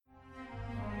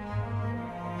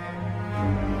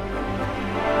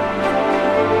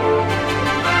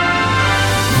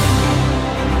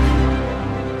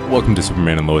Welcome to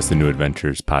Superman and Lois, the New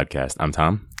Adventures podcast. I'm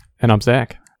Tom. And I'm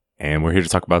Zach. And we're here to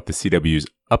talk about the CW's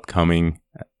upcoming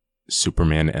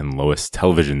Superman and Lois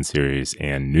television series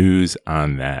and news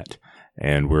on that.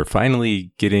 And we're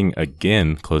finally getting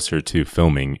again closer to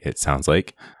filming, it sounds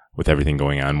like, with everything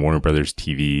going on. Warner Brothers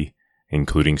TV,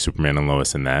 including Superman and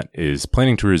Lois in that, is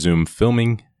planning to resume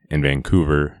filming in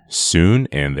Vancouver soon,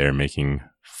 and they're making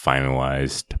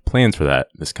finalized plans for that.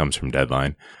 This comes from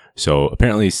Deadline. So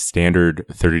apparently standard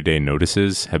 30-day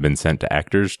notices have been sent to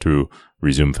actors to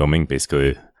resume filming.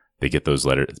 Basically, they get those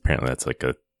letters. Apparently that's like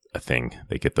a thing.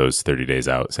 They get those 30 days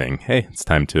out saying, hey, it's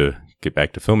time to get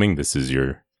back to filming. This is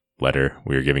your letter.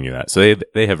 We are giving you that. So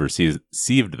they have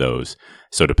received those.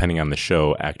 So depending on the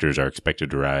show, actors are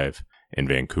expected to arrive in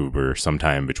Vancouver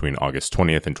sometime between August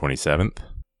 20th and 27th.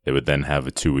 They would then have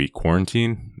a 2-week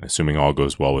quarantine. Assuming all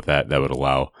goes well with that, that would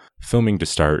allow filming to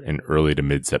start in early to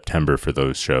mid-September for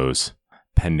those shows.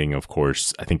 Pending, of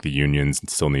course, I think the unions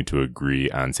still need to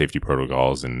agree on safety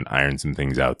protocols and iron some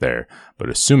things out there. But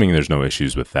assuming there's no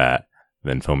issues with that,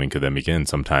 then filming could then begin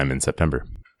sometime in September.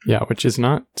 Yeah, which is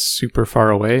not super far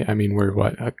away. I mean, we're,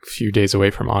 a few days away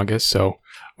from August, so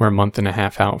we're a month and a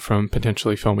half out from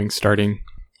potentially filming starting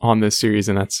on this series,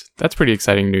 and that's pretty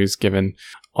exciting news given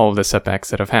all of the setbacks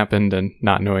that have happened and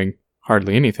not knowing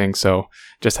hardly anything. So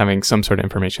just having some sort of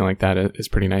information like that is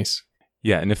pretty nice.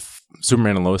 Yeah, and if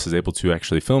Superman and Lois is able to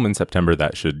actually film in September,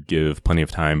 that should give plenty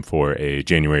of time for a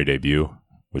January debut,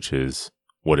 which is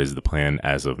what is the plan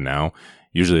as of now.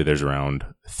 Usually there's around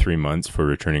 3 months for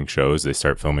returning shows. They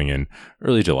start filming in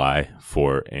early July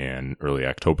for an early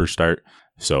October start.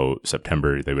 So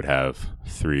September, they would have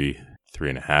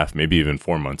 3.5, maybe even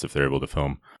 4 months if they're able to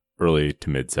film early to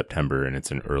mid-September, and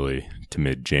it's an early to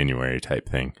mid-January type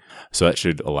thing. So that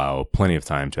should allow plenty of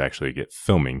time to actually get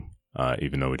filming,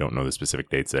 even though we don't know the specific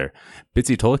dates there.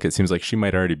 Bitsy Tulloch, it seems like she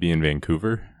might already be in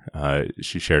Vancouver.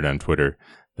 She shared on Twitter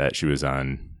that she was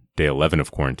on day 11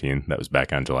 of quarantine. That was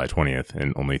back on July 20th,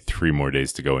 and only 3 more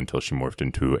days to go until she morphed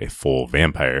into a full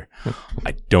vampire.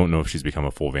 I don't know if she's become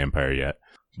a full vampire yet,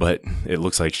 but it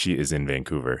looks like she is in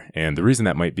Vancouver. And the reason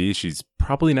that might be, she's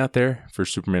probably not there for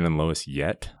Superman and Lois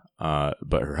yet.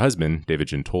 But her husband, David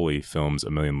Gentoli, films A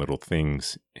Million Little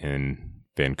Things in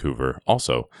Vancouver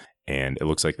also. And it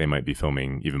looks like they might be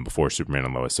filming even before Superman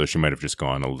and Lois. So she might have just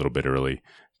gone a little bit early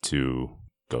to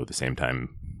go the same time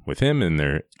with him and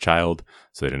their child,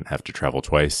 so they didn't have to travel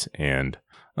twice. And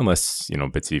unless,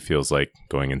 Bitsy feels like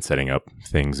going and setting up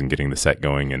things and getting the set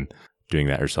going and doing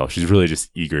that herself. She's really just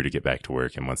eager to get back to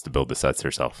work and wants to build the sets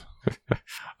herself.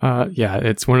 Yeah,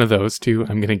 it's one of those too.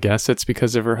 I'm going to guess it's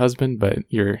because of her husband, but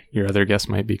your other guess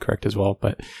might be correct as well.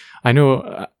 But I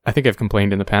know, I think I've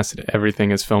complained in the past that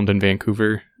everything is filmed in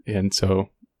Vancouver. And so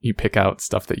you pick out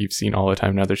stuff that you've seen all the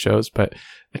time in other shows. But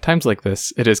at times like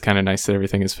this, it is kind of nice that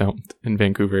everything is filmed in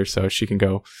Vancouver so she can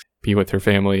go be with her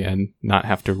family and not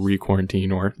have to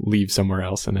re-quarantine or leave somewhere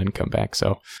else and then come back.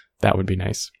 So that would be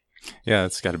nice. Yeah,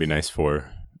 it's got to be nice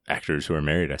for actors who are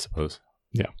married, I suppose.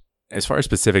 Yeah. As far as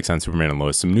specifics on Superman and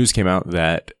Lois, some news came out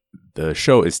that the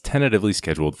show is tentatively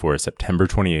scheduled for a September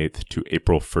 28th to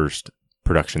April 1st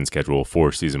production schedule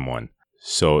for season 1.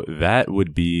 So that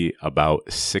would be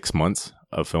about 6 months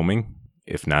of filming,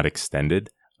 if not extended.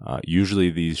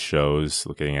 Usually these shows,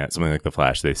 looking at something like The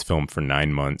Flash, they film for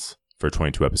 9 months for a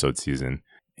 22-episode season,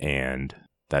 and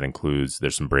that includes,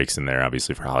 there's some breaks in there,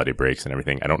 obviously, for holiday breaks and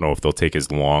everything. I don't know if they'll take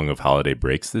as long of holiday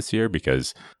breaks this year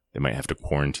because they might have to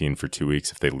quarantine for 2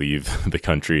 weeks if they leave the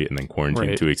country and then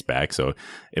quarantine right. 2 weeks back. So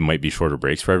it might be shorter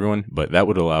breaks for everyone, but that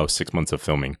would allow 6 months of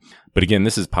filming. But again,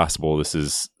 this is possible. This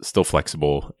is still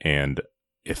flexible. And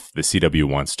if the CW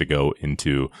wants to go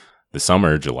into the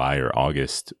summer, July or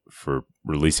August, for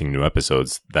releasing new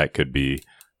episodes, they could be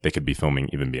filming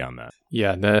even beyond that.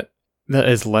 Yeah, that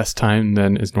is less time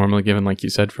than is normally given, like you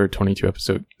said, for a 22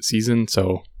 episode season.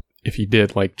 So if you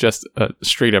did like just a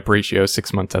straight up ratio,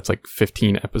 6 months, that's like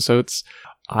 15 episodes.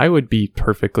 I would be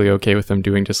perfectly okay with them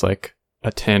doing just like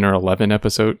a 10 or 11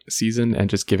 episode season and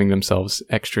just giving themselves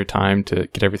extra time to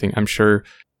get everything. I'm sure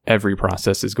every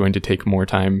process is going to take more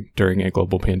time during a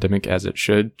global pandemic, as it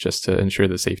should, just to ensure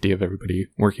the safety of everybody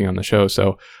working on the show.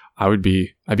 So I'd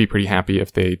be pretty happy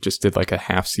if they just did like a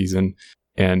half season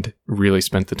and really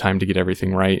spent the time to get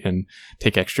everything right and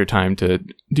take extra time to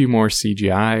do more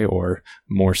CGI or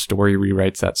more story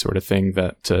rewrites, that sort of thing,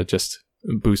 that to just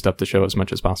boost up the show as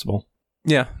much as possible.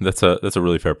 Yeah, that's a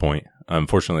really fair point.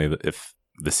 Unfortunately, if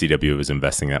the CW is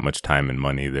investing that much time and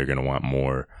money, they're going to want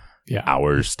more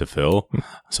hours to fill.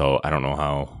 So I don't know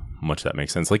how much that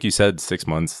makes sense. Like you said, 6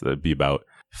 months, that'd be about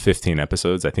 15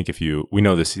 episodes. I think we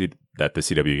know that the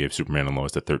CW gave Superman and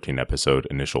Lois a 13 episode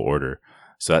initial order.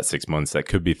 So that's 6 months. That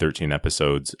could be 13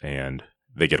 episodes, and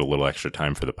they get a little extra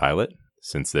time for the pilot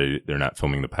since they're not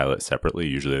filming the pilot separately.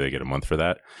 Usually they get a month for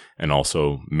that. And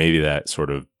also maybe that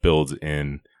sort of builds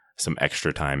in some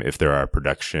extra time if there are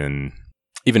production,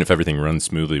 even if everything runs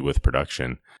smoothly with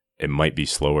production, it might be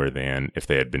slower than if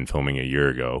they had been filming a year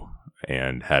ago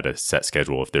and had a set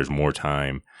schedule. If there's more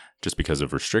time, just because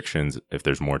of restrictions, if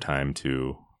there's more time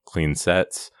to clean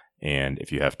sets, and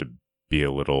if you have to be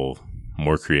a little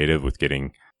more creative with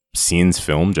getting scenes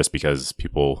filmed, just because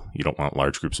you don't want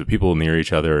large groups of people near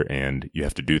each other and you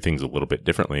have to do things a little bit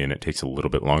differently and it takes a little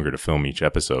bit longer to film each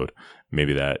episode.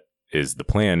 Maybe that is the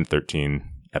plan, 13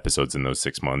 episodes in those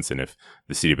 6 months. And if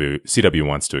the CW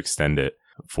wants to extend it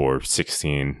for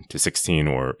 16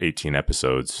 or 18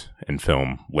 episodes and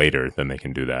film later, then they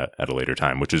can do that at a later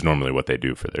time, which is normally what they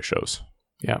do for their shows.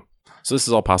 Yeah. So this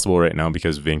is all possible right now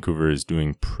because Vancouver is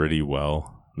doing pretty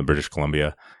well. The British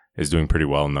Columbia is doing pretty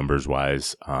well numbers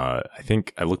wise. I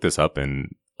think I looked this up, in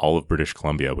all of British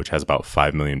Columbia, which has about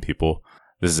 5 million people.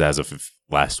 This is as of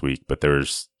last week, but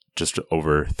there's just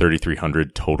over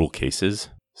 3,300 total cases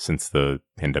since the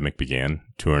pandemic began,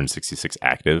 266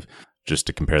 active. Just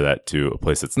to compare that to a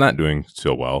place that's not doing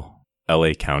so well,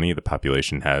 LA County, the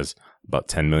population has about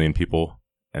 10 million people,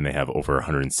 and they have over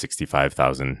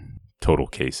 165,000 total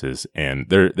cases. And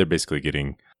they're basically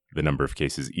getting the number of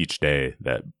cases each day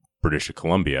that British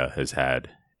Columbia has had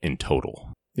in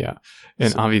total. Yeah.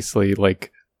 And obviously,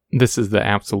 like, this is the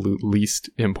absolute least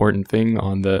important thing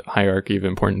on the hierarchy of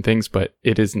important things, but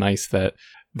it is nice that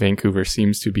Vancouver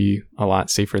seems to be a lot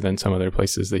safer than some other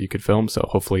places that you could film. So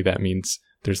hopefully that means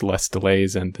there's less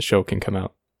delays and the show can come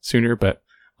out sooner. But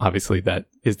obviously that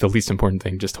is the least important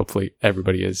thing. Just hopefully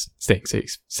everybody is staying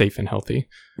safe and healthy.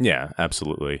 Yeah,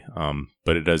 absolutely.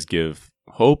 But it does give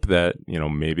hope that,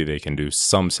 maybe they can do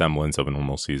some semblance of a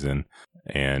normal season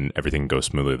and everything goes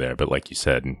smoothly there. But like you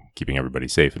said, keeping everybody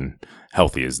safe and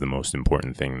healthy is the most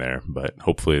important thing there. But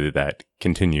hopefully that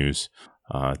continues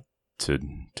to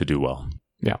do well.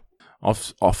 Yeah.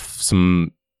 Off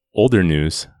some older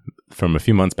news from a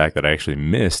few months back that I actually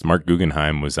missed, Mark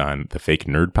Guggenheim was on the Fake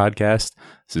Nerd podcast.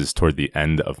 This is toward the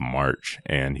end of March,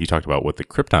 and he talked about what the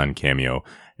Krypton cameo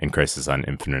in Crisis on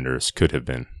Infinite Earths could have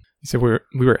been. So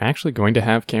we were actually going to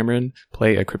have Cameron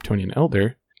play a Kryptonian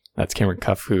elder. That's Cameron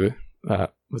Cuff, who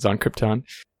was on Krypton.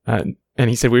 And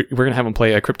he said we're going to have him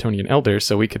play a Kryptonian elder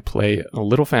so we could play a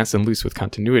little fast and loose with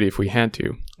continuity if we had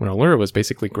to. When Allura was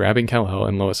basically grabbing Kal-El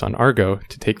and Lois on Argo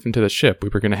to take them to the ship, we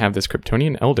were going to have this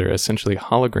Kryptonian elder essentially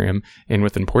hologram in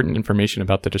with important information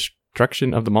about the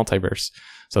destruction of the multiverse.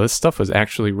 So this stuff was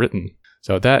actually written.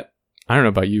 So that, I don't know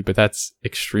about you, but that's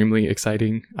extremely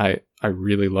exciting. I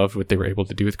really loved what they were able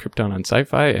to do with Krypton on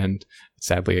Sci-Fi, and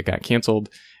sadly it got canceled.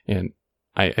 And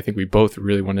I think we both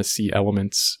really want to see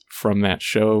elements from that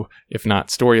show, if not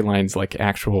storylines, like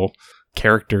actual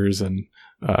characters and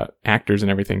actors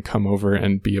and everything come over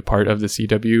and be a part of the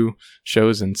CW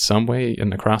shows in some way in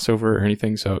the crossover or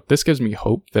anything. So this gives me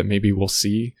hope that maybe we'll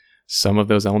see some of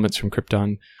those elements from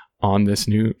Krypton on this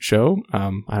new show.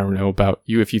 I don't know about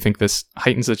you, if you think this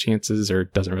heightens the chances or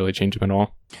doesn't really change them at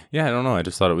all. Yeah, I don't know. I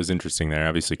just thought it was interesting there.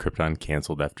 Obviously, Krypton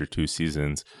canceled after 2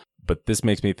 seasons, but this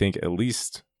makes me think at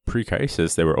least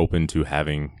pre-Crisis, they were open to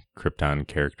having Krypton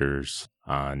characters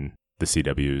on the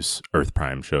CW's Earth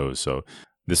Prime shows. So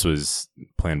this was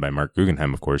planned by Mark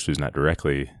Guggenheim, of course, who's not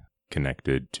directly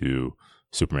connected to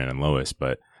Superman and Lois.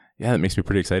 But yeah, it makes me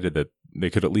pretty excited that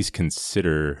they could at least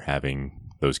consider having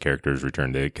those characters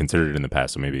return. They considered it in the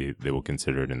past, so maybe they will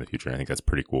consider it in the future. I think that's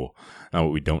pretty cool. Now,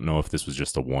 we don't know if this was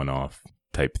just a one-off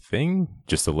type thing,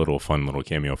 just a little fun little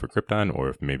cameo for Krypton, or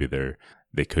if maybe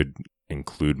they could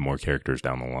include more characters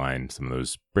down the line, some of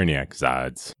those Brainiac,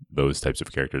 Zods, those types of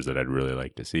characters that I'd really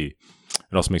like to see.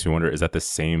 It also makes me wonder, would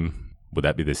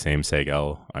that be the same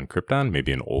Sag-El on Krypton?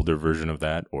 Maybe an older version of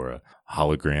that, or a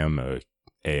hologram, a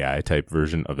AI type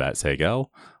version of that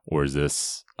Sag-El? Or is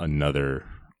this another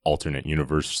alternate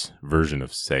universe version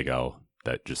of Sag-El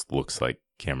that just looks like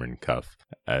Cameron Cuff?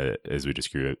 As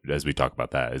we talk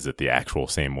about that, is it the actual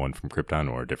same one from Krypton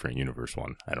or a different universe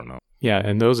one? I don't know. Yeah,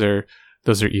 and those are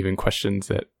even questions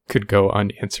that could go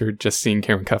unanswered. Just seeing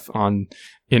Cameron Cuff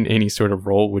in any sort of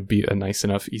role would be a nice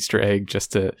enough Easter egg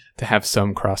just to have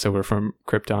some crossover from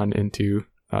Krypton into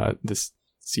this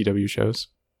CW shows.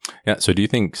 Yeah, so do you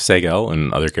think Sag-El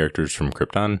and other characters from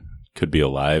Krypton could be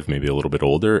alive, maybe a little bit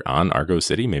older, on Argo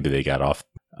City? Maybe they got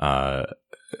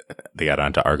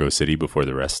onto Argo City before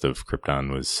the rest of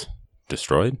Krypton was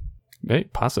destroyed?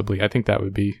 Possibly. I think that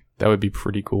would be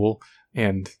pretty cool,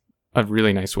 and a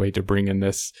really nice way to bring in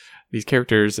these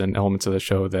characters and elements of the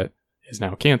show that is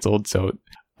now canceled. So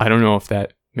I don't know if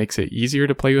that makes it easier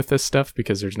to play with this stuff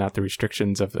because there's not the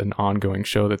restrictions of an ongoing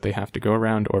show that they have to go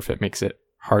around, or if it makes it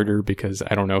harder because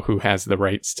I don't know who has the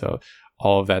rights to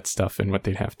all of that stuff and what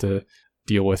they'd have to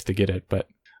deal with to get it. But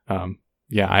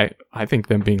I think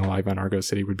them being alive on Argo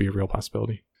City would be a real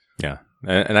possibility. Yeah.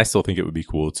 And I still think it would be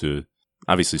cool to,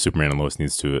 obviously Superman and Lois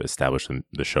needs to establish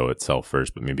the show itself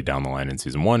first, but maybe down the line in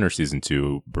season 1 or season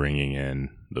 2, bringing in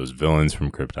those villains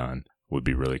from Krypton would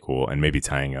be really cool. And maybe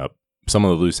tying up some of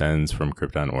the loose ends from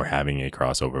Krypton, or having a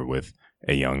crossover with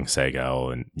a young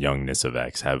Sag-El and young Nyssa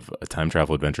Vex, have a time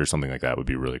travel adventure, something like that would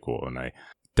be really cool. And I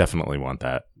definitely want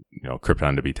that,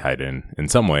 Krypton to be tied in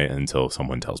some way until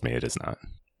someone tells me it is not.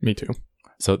 Me too.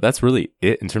 So that's really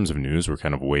it in terms of news. We're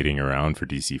kind of waiting around for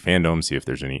DC fandom, see if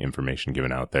there's any information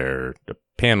given out there, a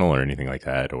panel or anything like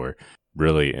that, or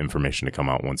really information to come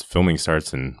out once filming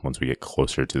starts. And once we get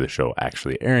closer to the show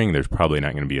actually airing, there's probably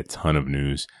not going to be a ton of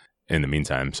news in the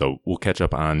meantime. So we'll catch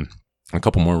up on a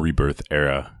couple more Rebirth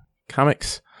era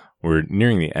comics. We're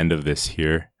nearing the end of this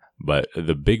here, but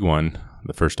the big one,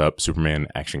 the first up, Superman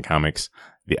Action Comics,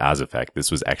 The Oz Effect.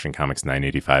 This was Action Comics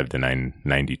 985 to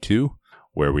 992,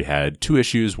 where we had 2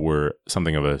 issues were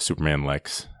something of a Superman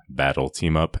Lex battle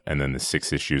team up, and then the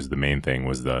 6 issues, the main thing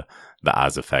was the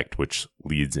Oz Effect, which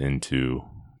leads into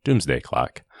Doomsday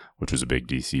Clock, which was a big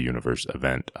DC Universe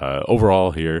event.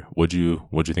 Overall here, what'd you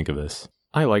think of this?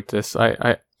 I liked this.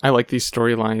 I like these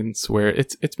storylines where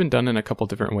it's been done in a couple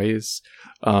different ways.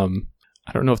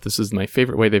 I don't know if this is my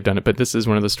favorite way they've done it, but this is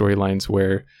one of the storylines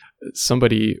where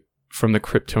somebody from the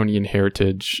Kryptonian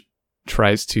heritage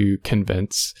tries to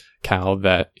convince Cal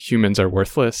that humans are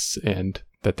worthless and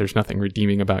that there's nothing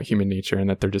redeeming about human nature and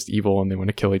that they're just evil and they want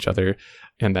to kill each other,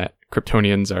 and that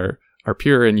Kryptonians are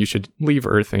pure and you should leave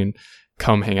Earth and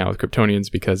come hang out with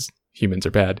Kryptonians because humans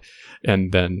are bad.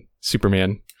 And then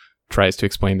Superman tries to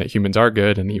explain that humans are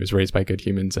good and he was raised by good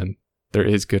humans and there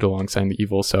is good alongside the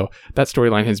evil. So that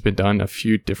storyline has been done a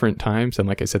few different times. And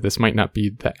like I said, this might not be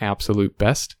the absolute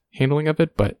best handling of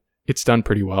it, but it's done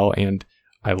pretty well. And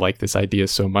I like this idea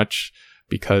so much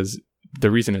because the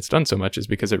reason it's done so much is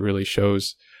because it really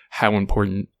shows how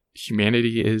important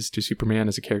humanity is to Superman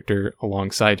as a character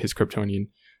alongside his Kryptonian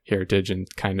heritage and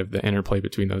kind of the interplay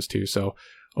between those two. So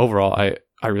overall,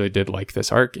 I really did like this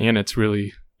arc, and it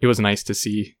was nice to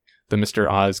see the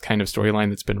Mr. Oz kind of storyline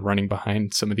that's been running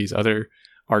behind some of these other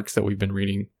arcs that we've been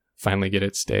reading finally get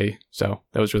its day. So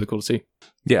that was really cool to see.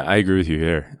 Yeah, I agree with you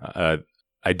here.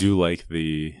 I do like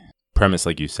the premise,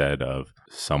 like you said, of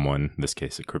someone, in this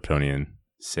case a Kryptonian,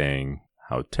 saying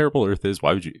how terrible Earth is.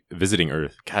 Why would you visiting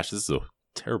Earth? Gosh, this is a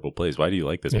terrible place. Why do you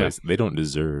like this place? They don't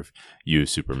deserve you,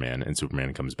 Superman. And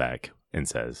Superman comes back and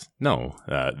says, no,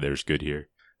 there's good here.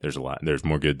 There's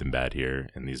more good than bad here,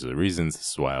 and these are the reasons.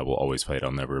 This is why I will always fight.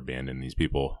 I'll never abandon these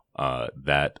people.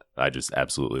 That I just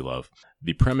absolutely love.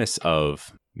 The premise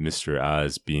of Mr.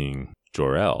 Oz being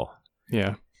Jor-El.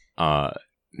 Yeah.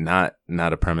 Not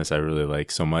a premise I really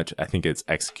like so much. I think it's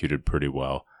executed pretty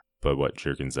well by what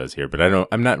Jurgens does here, but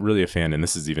I'm not really a fan, and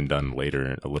this is even done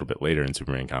later, a little bit later in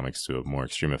Superman comics to a more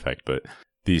extreme effect, but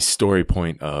the story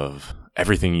point of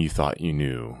everything you thought you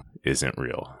knew isn't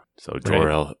real. So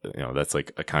Jor-El, that's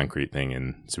like a concrete thing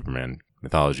in Superman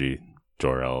mythology.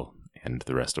 Jor-El and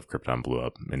the rest of Krypton blew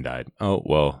up and died. Oh,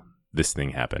 well, this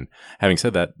thing happened. Having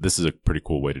said that, this is a pretty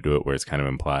cool way to do it, where it's kind of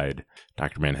implied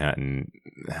Dr. Manhattan,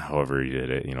 however he did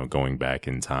it, going back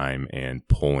in time and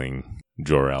pulling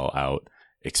Jor-El out,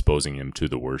 exposing him to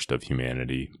the worst of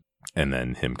humanity, and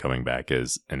then him coming back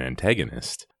as an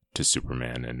antagonist to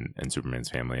Superman and Superman's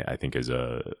family, I think is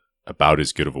about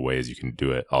as good of a way as you can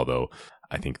do it. Although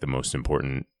I think the most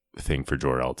important thing for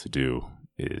Jor-El to do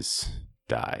is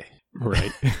die.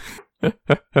 Right.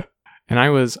 And I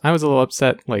was a little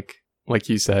upset, like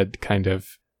you said, kind of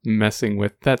messing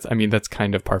with that's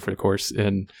kind of par for the course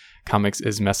in comics,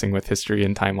 is messing with history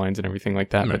and timelines and everything like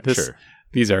that. But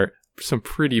these are some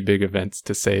pretty big events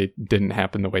to say didn't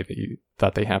happen the way that you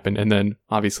thought they happened. And then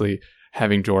obviously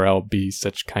having Jor-El be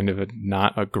such kind of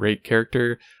not a great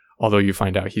character, although you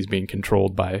find out he's being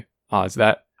controlled by Oz,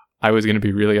 that I was going to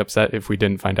be really upset if we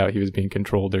didn't find out he was being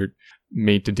controlled or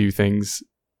made to do things.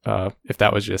 If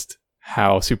that was just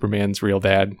how Superman's real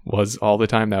dad was all the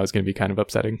time, that was going to be kind of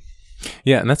upsetting.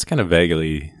 Yeah, and that's kind of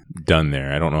vaguely done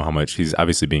there. I don't know how much he's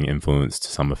obviously being influenced to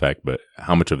some effect, but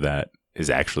how much of that is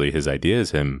actually his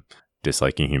ideas, him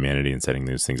disliking humanity and setting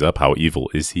those things up? How evil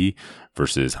is he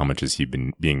versus how much is he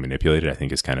being manipulated, I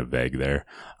think is kind of vague there.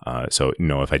 So,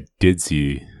 if I did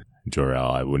see Jor-El,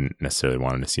 I wouldn't necessarily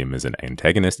want to see him as an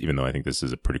antagonist, even though I think this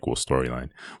is a pretty cool storyline.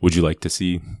 Would you like to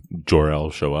see Jor-El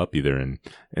show up either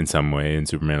in some way in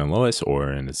Superman and Lois,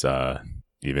 or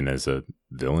even as a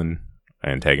villain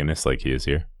antagonist like he is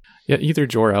here. Yeah, either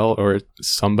Jor-El or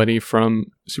somebody from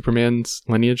Superman's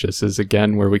lineage. This is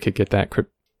again where we could get that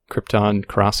Krypton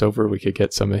crossover. We could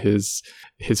get some of his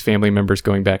family members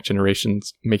going back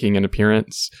generations making an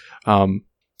appearance.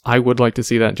 I would like to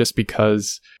see that just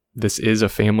because this is a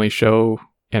family show,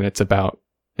 and it's about,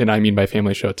 and I mean by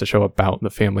family show, it's a show about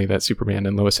the family that Superman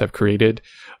and Lois have created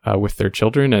with their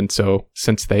children. And so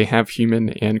since they have human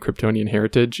and Kryptonian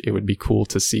heritage, it would be cool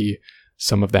to see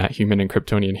some of that human and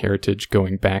Kryptonian heritage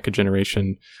going back a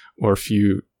generation or a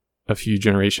few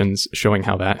generations, showing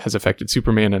how that has affected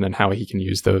Superman, and then how he can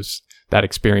use that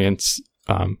experience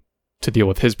to deal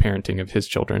with his parenting of his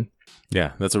children.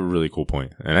 Yeah, that's a really cool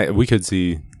point. And we could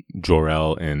see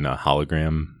Jor-El in a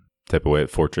hologram type of way,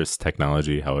 Fortress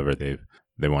technology, however they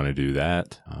want to do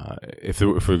that. If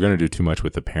we're going to do too much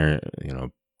with the parent,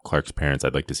 Clark's parents,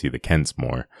 I'd like to see the Kents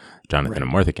more, Jonathan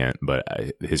and Martha Kent, but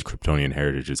his Kryptonian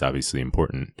heritage is obviously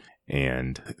important.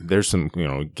 And there's some,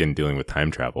 again, dealing with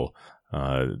time travel,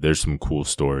 there's some cool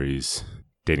stories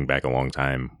dating back a long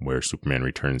time where Superman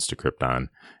returns to Krypton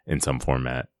in some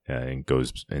format and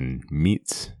goes and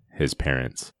meets his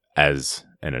parents as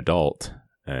an adult,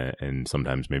 and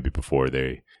sometimes maybe before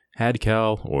they had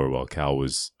Cal, or while Cal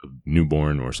was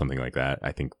newborn or something like that.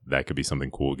 I think that could be something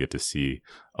cool. Get to see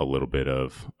a little bit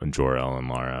of Jor-El and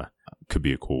Lara. Could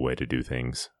be a cool way to do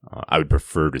things. I would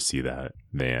prefer to see that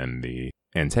than the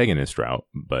antagonist route,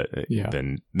 but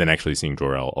then actually seeing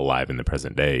Jor-El alive in the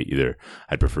present day. Either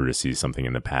I'd prefer to see something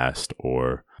in the past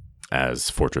or as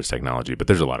Fortress technology, but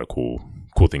there's a lot of cool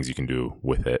things you can do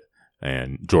with it.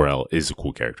 And Jor-El is a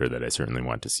cool character that I certainly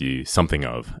want to see something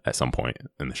of at some point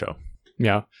in the show.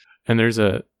 Yeah. And there's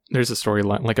a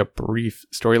storyline, like a brief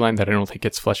storyline that I don't think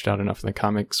gets fleshed out enough in the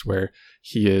comics, where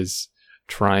he is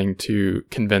trying to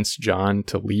convince John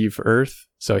to leave Earth.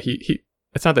 So he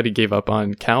it's not that he gave up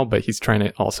on Cal, but he's trying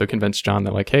to also convince John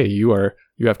that, like, hey, you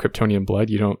have Kryptonian blood.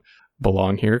 You don't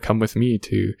belong here. Come with me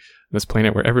to this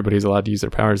planet where everybody's allowed to use their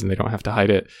powers and they don't have to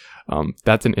hide it.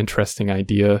 That's an interesting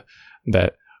idea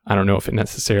that I don't know if it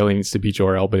necessarily needs to be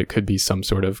Jor-El, but it could be some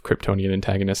sort of Kryptonian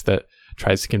antagonist that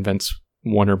tries to convince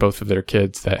one or both of their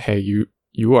kids that, hey,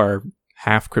 you are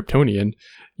half Kryptonian.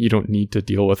 You don't need to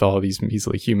deal with all of these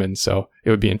measly humans. So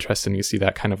it would be interesting to see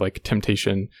that kind of like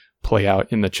temptation play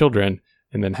out in the children,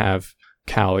 and then have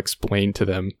Cal explain to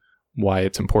them why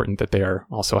it's important that they are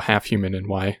also half human and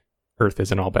why Earth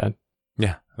isn't all bad.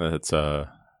 Yeah, that's a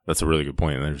really good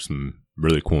point. There's some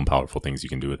really cool and powerful things you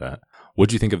can do with that. What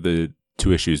do you think of the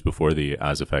 2 issues before the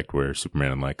Oz effect where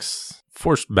Superman and Lex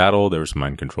forced battle? There was some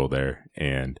mind control there,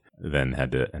 and then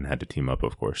had to team up,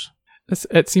 of course.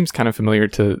 It seems kind of familiar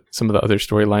to some of the other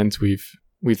storylines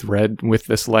we've read with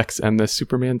this Lex and this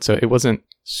Superman. So it wasn't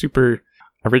super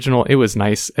original. It was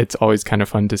nice. It's always kind of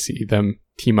fun to see them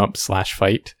team up /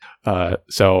 fight.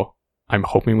 So I'm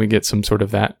hoping we get some sort of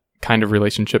that kind of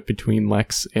relationship between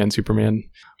Lex and Superman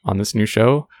on this new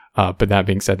show. But that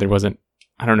being said,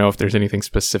 I don't know if there's anything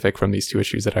specific from these 2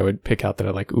 issues that I would pick out that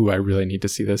I like, ooh, I really need to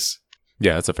see this.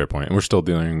 Yeah, that's a fair point. And we're still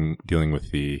dealing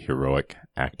with the heroic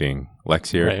acting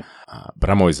Lex here. Right. But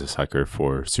I'm always a sucker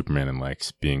for Superman and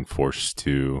Lex being forced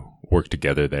to work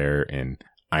together there and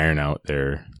iron out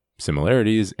their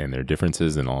similarities and their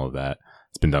differences and all of that.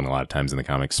 It's been done a lot of times in the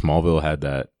comics. Smallville had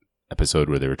that episode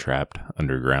where they were trapped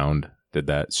underground. Did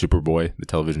that. Superboy, the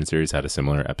television series, had a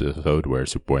similar episode where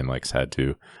Superboy and Lex had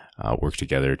to work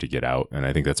together to get out. And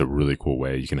I think that's a really cool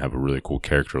way. You can have a really cool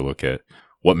character look at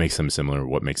what makes them similar,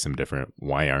 what makes them different.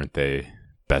 Why aren't they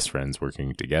best friends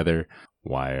working together?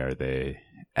 Why are they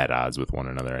at odds with one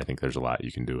another? I think there's a lot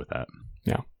you can do with that.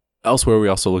 Yeah. Elsewhere, we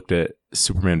also looked at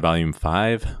Superman Volume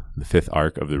 5, the 5th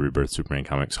arc of the Rebirth Superman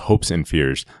comics, Hopes and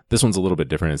Fears. This one's a little bit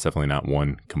different. It's definitely not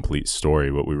one complete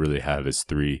story. What we really have is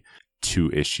 3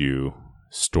 2-issue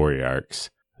story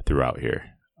arcs throughout here.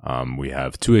 We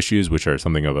have 2 issues, which are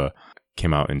something of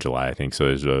came out in July, I think. So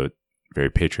there's a very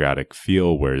patriotic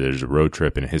feel where there's a road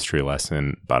trip and a history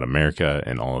lesson about America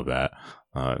and all of that.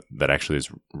 That actually is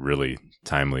really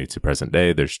timely to present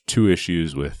day. There's 2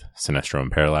 issues with Sinestro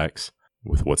and Parallax,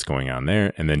 with what's going on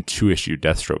there, and then 2-issue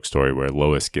Deathstroke story where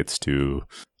Lois gets to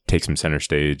take some center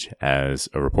stage as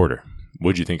a reporter.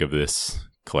 What did you think of this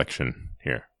collection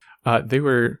here? They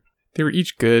were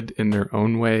each good in their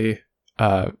own way.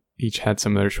 Each had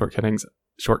some of their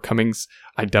shortcomings.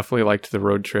 I definitely liked the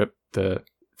road trip, the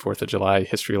 4th of July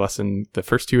history lesson, the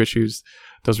first 2 issues.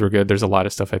 Those were good. There's a lot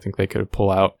of stuff I think they could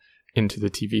pull out into the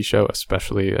TV show,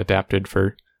 especially adapted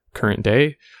for current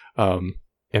day.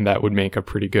 And that would make a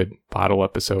pretty good bottle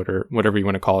episode, or whatever you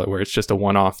want to call it, where it's just a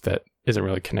one-off that isn't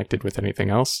really connected with anything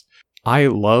else. I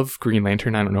love Green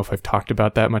Lantern. I don't know if I've talked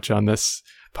about that much on this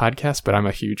podcast, but I'm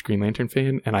a huge Green Lantern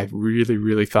fan, and I really,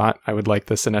 really thought I would like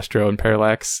the Sinestro and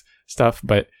Parallax stuff,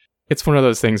 but it's one of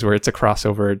those things where it's a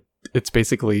crossover. It's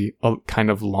basically a kind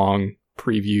of long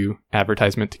preview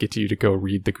advertisement to get you to go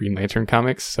read the Green Lantern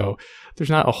comics, so there's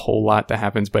not a whole lot that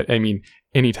happens, but I mean,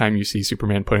 anytime you see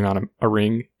Superman putting on a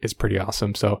ring is pretty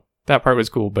awesome, so that part was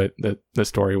cool, but the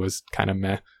story was kind of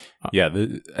meh. Yeah,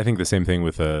 I think the same thing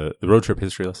with the road trip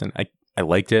history lesson. I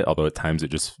liked it, although at times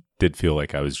it just did feel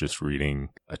like I was just reading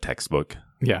a textbook,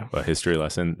 a history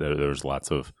lesson. There was lots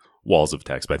of walls of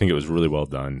text, but I think it was really well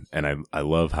done. And I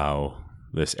love how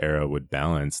this era would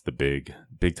balance the big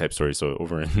type stories. So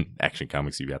over in Action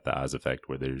Comics, you got the Oz effect,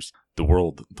 where there's the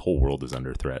whole world is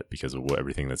under threat because of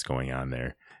everything that's going on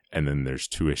there. And then there's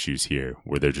 2 issues here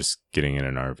where they're just getting in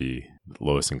an RV.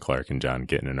 Lois and Clark and John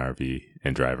get in an RV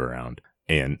and drive around.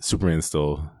 And Superman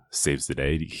still saves the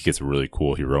day. He gets a really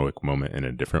cool heroic moment in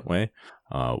a different way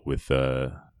with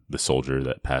the soldier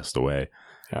that passed away.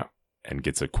 Yeah. And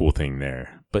gets a cool thing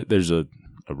there. But there's a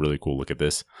really cool look at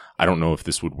this. I don't know if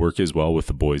this would work as well with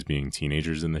the boys being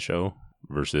teenagers in the show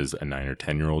versus a 9 or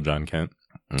 10-year-old John Kent.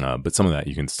 But some of that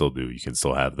you can still do. You can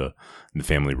still have the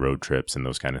family road trips and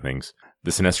those kind of things. The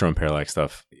Sinestro and Parallax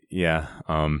stuff, yeah.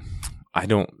 I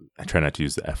try not to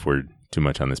use the F word too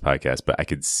much on this podcast, but I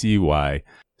could see why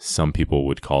some people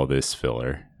would call this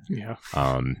filler. Yeah.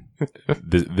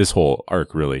 This whole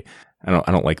arc, really, I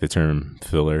don't like the term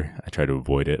filler. I try to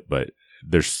avoid it, but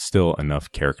there's still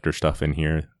enough character stuff in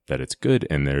here that it's good,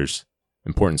 and there's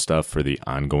important stuff for the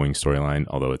ongoing storyline,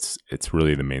 although it's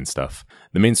really the main stuff.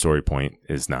 The main story point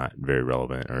is not very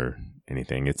relevant or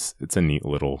anything. It's a neat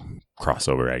little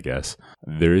crossover, I guess.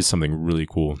 There is something really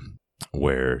cool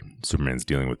where Superman's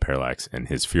dealing with Parallax and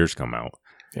his fears come out.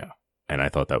 Yeah. And I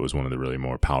thought that was one of the really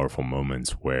more powerful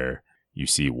moments where you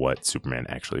see what Superman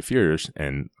actually fears.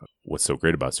 And what's so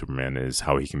great about Superman is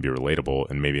how he can be relatable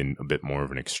and maybe in a bit more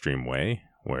of an extreme way,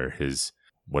 where his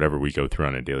whatever we go through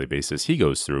on a daily basis, he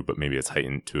goes through, but maybe it's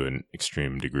heightened to an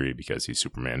extreme degree because he's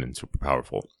Superman and super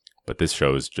powerful. But this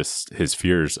shows just his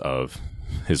fears of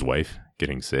his wife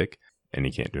getting sick and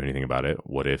he can't do anything about it.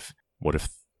 What if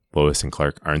Lois and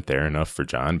Clark aren't there enough for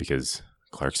John because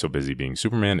Clark's so busy being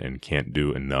Superman and can't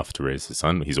do enough to raise his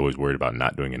son? He's always worried about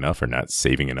not doing enough or not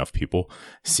saving enough people.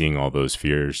 Seeing all those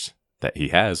fears that he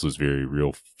has, those very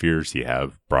real fears he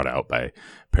have brought out by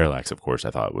Parallax, of course,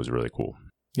 I thought was really cool.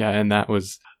 Yeah, and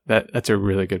that's a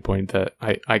really good point that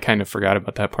I kind of forgot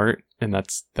about that part, and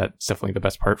that's definitely the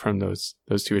best part from those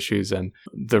 2 issues. And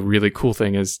the really cool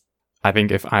thing is, I think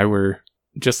if I were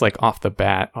just like off the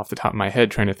top of my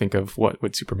head trying to think of what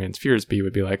would Superman's fears be,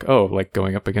 would be like, oh, like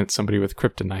going up against somebody with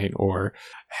kryptonite, or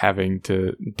having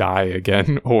to die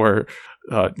again, or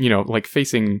like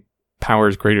facing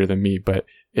powers greater than me. But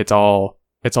it's all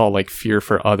like fear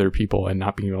for other people and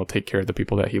not being able to take care of the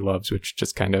people that he loves, which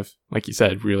just kind of, like you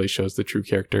said, really shows the true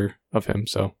character of him.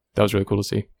 So that was really cool to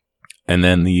see. And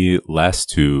then the last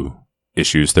 2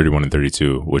 issues, 31 and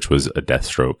 32, which was a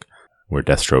Deathstroke, where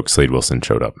Deathstroke Slade Wilson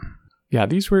showed up. Yeah,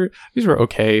 these were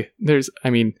okay. There's,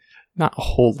 not a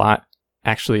whole lot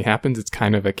actually happens. It's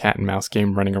kind of a cat and mouse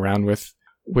game running around with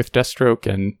Deathstroke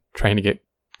and trying to get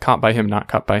caught by him, not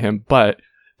caught by him. But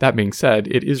that being said,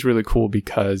 it is really cool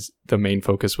because the main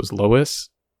focus was Lois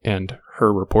and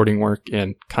her reporting work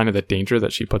and kind of the danger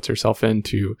that she puts herself in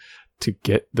to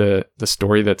get the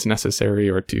story that's necessary,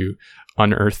 or to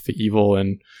unearth the evil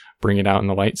and bring it out in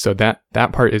the light. So that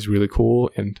part is really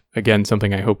cool. And again,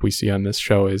 something I hope we see on this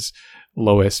show is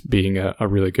Lois being a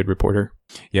really good reporter.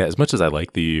 Yeah, as much as I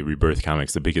like the Rebirth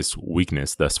comics, the biggest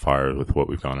weakness thus far with what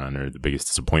we've gone on, or the biggest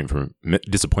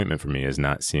disappointment for me, is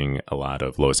not seeing a lot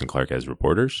of Lois and Clark as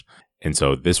reporters. And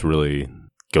so this really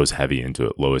goes heavy into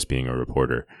it, Lois being a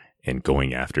reporter and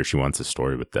going after, she wants a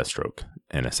story with Deathstroke,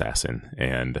 an assassin.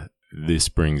 And this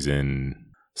brings in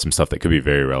some stuff that could be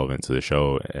very relevant to the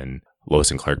show, and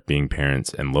Lois and Clark being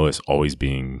parents, and Lois always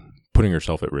putting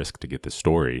herself at risk to get the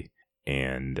story.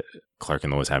 And Clark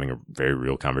and Lois having very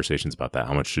real conversations about that.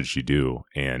 How much should she do?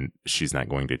 And she's not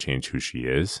going to change who she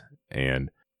is. And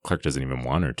Clark doesn't even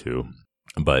want her to.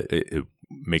 But it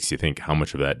makes you think, how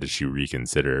much of that does she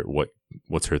reconsider?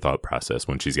 What's her thought process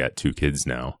when she's got 2 kids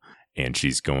now and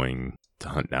she's going to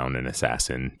hunt down an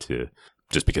assassin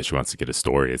just because she wants to get a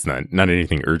story? It's not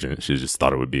anything urgent. She just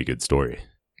thought it would be a good story.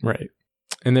 Right.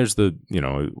 And there's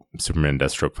Superman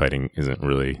Deathstroke fighting isn't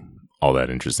really all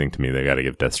that interesting to me. They got to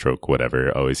give Deathstroke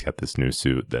whatever. Oh, he's got this new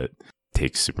suit that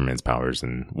takes Superman's powers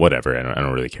and whatever. I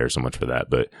don't really care so much for that.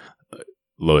 But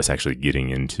Lois actually getting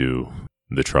into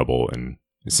the trouble and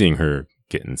seeing her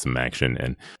getting some action.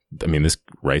 And I mean, this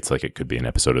writes like it could be an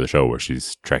episode of the show where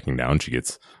she's tracking down, she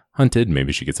gets hunted,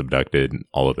 maybe she gets abducted,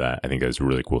 all of that. I think that's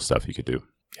really cool stuff you could do.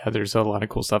 Yeah, there's a lot of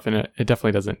cool stuff in it. It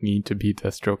definitely doesn't need to be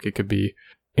Deathstroke. It could be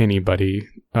anybody,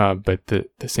 but the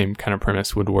same kind of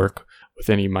premise would work with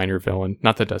any minor villain.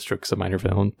 Not that Deathstroke's a minor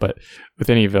villain, but with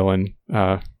any villain,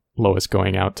 Lois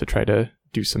going out to try to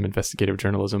do some investigative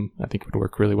journalism, I think would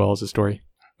work really well as a story.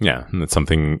 Yeah, and that's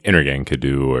something Intergang could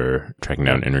do, or tracking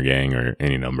down Intergang, or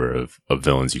any number of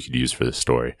villains you could use for this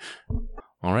story.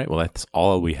 All right, well, that's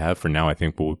all we have for now. I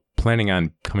think we're planning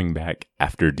on coming back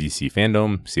after DC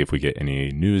Fandom, see if we get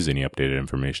any news, any updated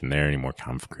information there, any more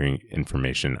concrete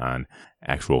information on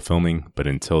actual filming. But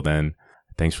until then,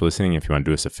 thanks for listening. If you want to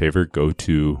do us a favor, go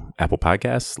to Apple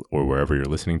Podcasts or wherever you're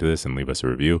listening to this and leave us a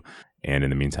review. And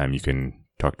in the meantime, you can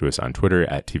talk to us on Twitter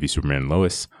at TV Superman and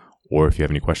Lois. Or if you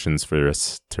have any questions for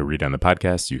us to read on the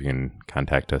podcast, you can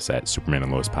contact us at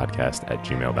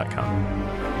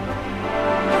supermanandloispodcast@gmail.com.